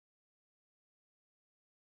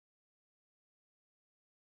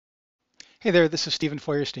Hey there, this is Stephen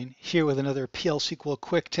Feuerstein here with another PL/SQL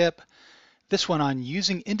quick tip. This one on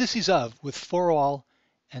using indices of with FORALL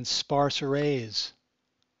and sparse arrays.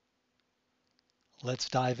 Let's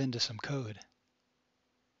dive into some code.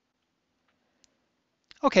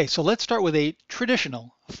 Okay, so let's start with a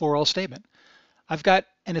traditional FORALL statement. I've got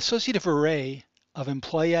an associative array of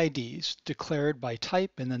employee IDs declared by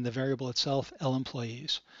type and then the variable itself,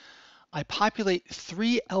 L_employees. I populate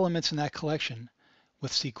 3 elements in that collection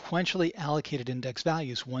with sequentially allocated index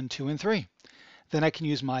values 1, 2, and 3. Then I can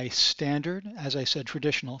use my standard, as I said,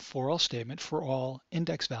 traditional FORALL statement for all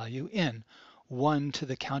index value in 1 to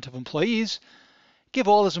the count of employees, give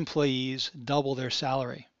all those employees double their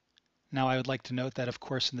salary. Now I would like to note that, of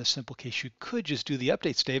course, in this simple case, you could just do the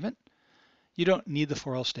update statement. You don't need the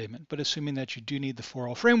FORALL statement, but assuming that you do need the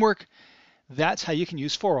FORALL framework, that's how you can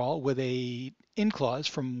use FORALL with a in clause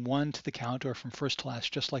from 1 to the count or from first to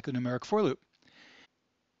last, just like a numeric for loop.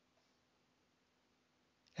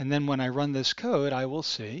 And then when I run this code, I will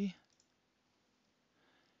see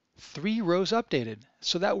 3 rows updated.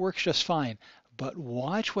 So that works just fine. But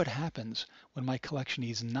watch what happens when my collection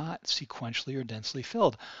is not sequentially or densely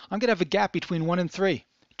filled. I'm going to have a gap between 1 and 3.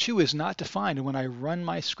 2 is not defined. And when I run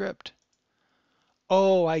my script,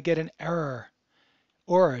 oh, I get an error.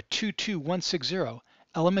 Or 22160,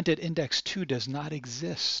 element at index 2 does not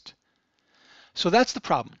exist. So that's the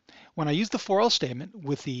problem. When I use the FORALL statement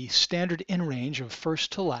with the standard in range of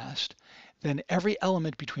first to last, then every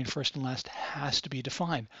element between first and last has to be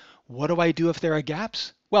defined. What do I do if there are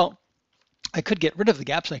gaps? Well, I could get rid of the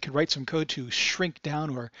gaps. I could write some code to shrink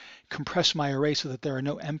down or compress my array so that there are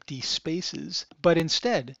no empty spaces. But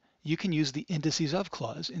instead, you can use the indices of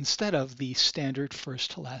clause instead of the standard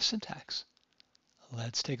first to last syntax.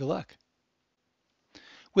 Let's take a look.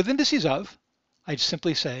 With indices of, I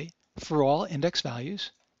simply say for all index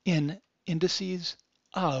values in indices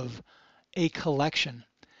of a collection.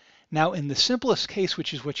 Now in the simplest case,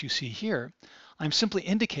 which is what you see here, I'm simply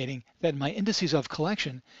indicating that my indices of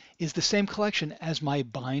collection is the same collection as my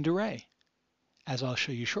bind array. As I'll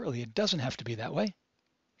show you shortly, it doesn't have to be that way.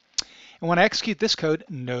 And when I execute this code,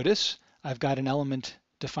 notice I've got an element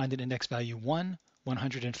defined at index value 1,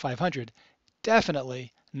 100, and 500.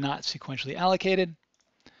 Definitely not sequentially allocated.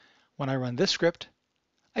 When I run this script,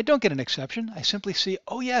 I don't get an exception. I simply see,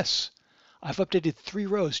 oh yes, I've updated 3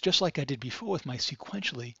 rows just like I did before with my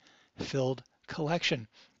sequentially filled collection.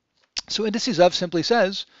 So indices of simply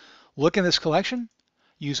says, look in this collection,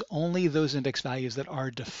 use only those index values that are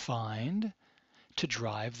defined to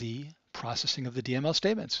drive the processing of the DML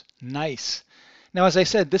statements. Nice. Now, as I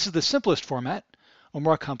said, this is the simplest format. A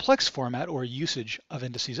more complex format or usage of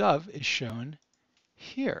indices of is shown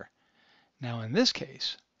here. Now, in this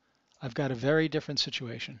case, I've got a very different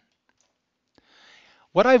situation.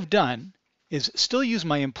 What I've done is still use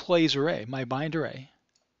my employees array, my bind array.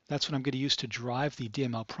 That's what I'm going to use to drive the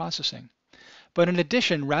DML processing. But in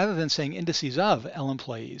addition, rather than saying indices of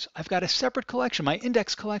L_employees, I've got a separate collection, my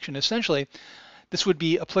index collection. Essentially, this would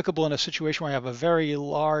be applicable in a situation where I have a very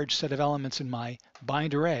large set of elements in my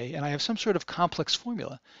bind array, and I have some sort of complex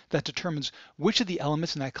formula that determines which of the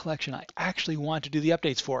elements in that collection I actually want to do the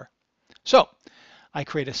updates for. So I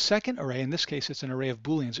create a second array. In this case, it's an array of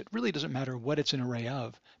Booleans. It really doesn't matter what it's an array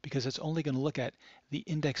of because it's only going to look at the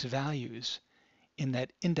index values in that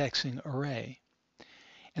indexing array.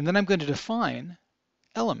 And then I'm going to define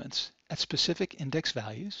elements at specific index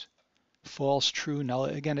values, false, true, null.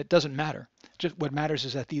 Again, it doesn't matter. Just what matters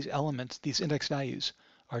is that these elements, these index values,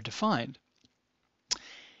 are defined.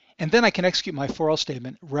 And then I can execute my FORALL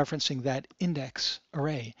statement referencing that index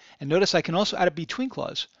array. And notice I can also add a between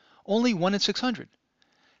clause, only 1 and 600.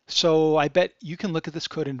 So I bet you can look at this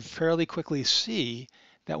code and fairly quickly see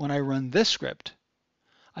that when I run this script,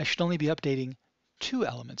 I should only be updating 2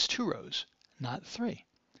 elements, 2 rows, not 3,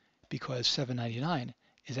 because 799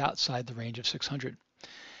 is outside the range of 600.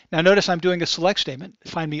 Now notice I'm doing a select statement.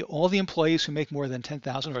 Find me all the employees who make more than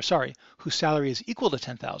 10,000, or sorry, whose salary is equal to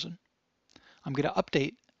 10,000. I'm going to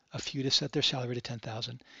update a few to set their salary to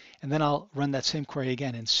 10,000, and then I'll run that same query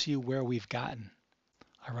again and see where we've gotten.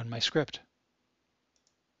 I run my script.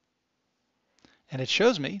 And it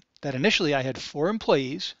shows me that initially I had 4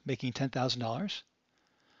 employees making $10,000.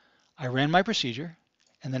 I ran my procedure,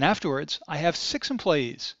 and then afterwards I have 6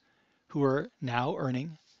 employees who are now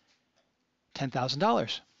earning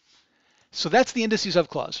 $10,000. So that's the indices of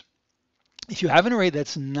clause. If you have an array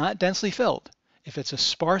that's not densely filled, if it's a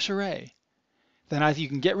sparse array, then either you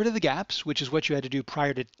can get rid of the gaps, which is what you had to do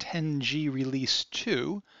prior to 10G release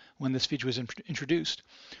 2 when this feature was introduced,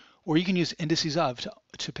 or you can use indices of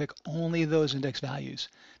to pick only those index values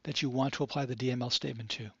that you want to apply the DML statement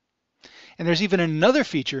to. And there's even another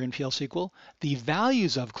feature in PL SQL, the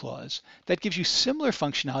values of clause, that gives you similar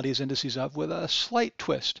functionality as indices of with a slight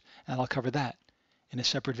twist. And I'll cover that in a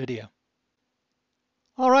separate video.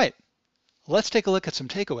 All right, let's take a look at some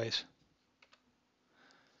takeaways.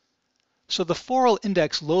 So the FORALL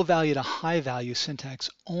index low value to high value syntax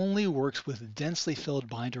only works with densely filled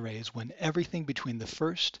bind arrays when everything between the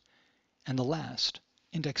first and the last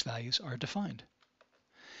index values are defined.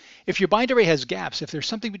 If your bind array has gaps, if there's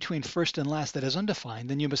something between first and last that is undefined,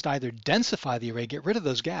 then you must either densify the array, get rid of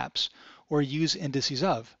those gaps, or use indices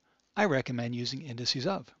of. I recommend using indices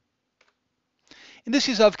of.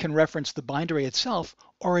 Indices of can reference the bind array itself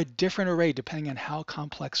or a different array depending on how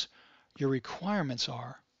complex your requirements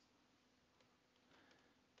are.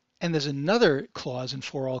 And there's another clause in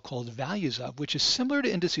FORALL called values of, which is similar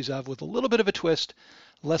to indices of with a little bit of a twist,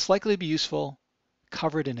 less likely to be useful,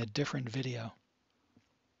 covered in a different video.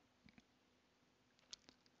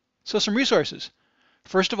 So some resources.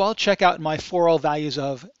 First of all, check out my FORALL values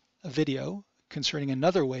of video concerning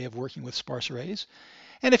another way of working with sparse arrays.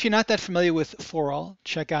 And if you're not that familiar with FORALL,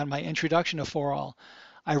 check out my introduction to FORALL.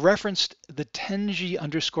 I referenced the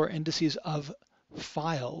 10G_indices of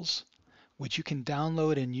files, which you can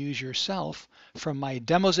download and use yourself from my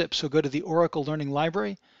demo zip. So go to the Oracle Learning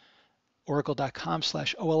Library,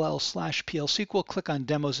 oracle.com/oll/plsql, click on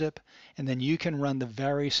demo zip, and then you can run the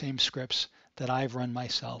very same scripts that I've run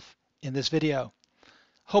myself in this video.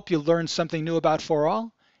 Hope you learned something new about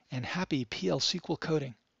FORALL, and happy PL SQL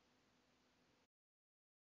coding.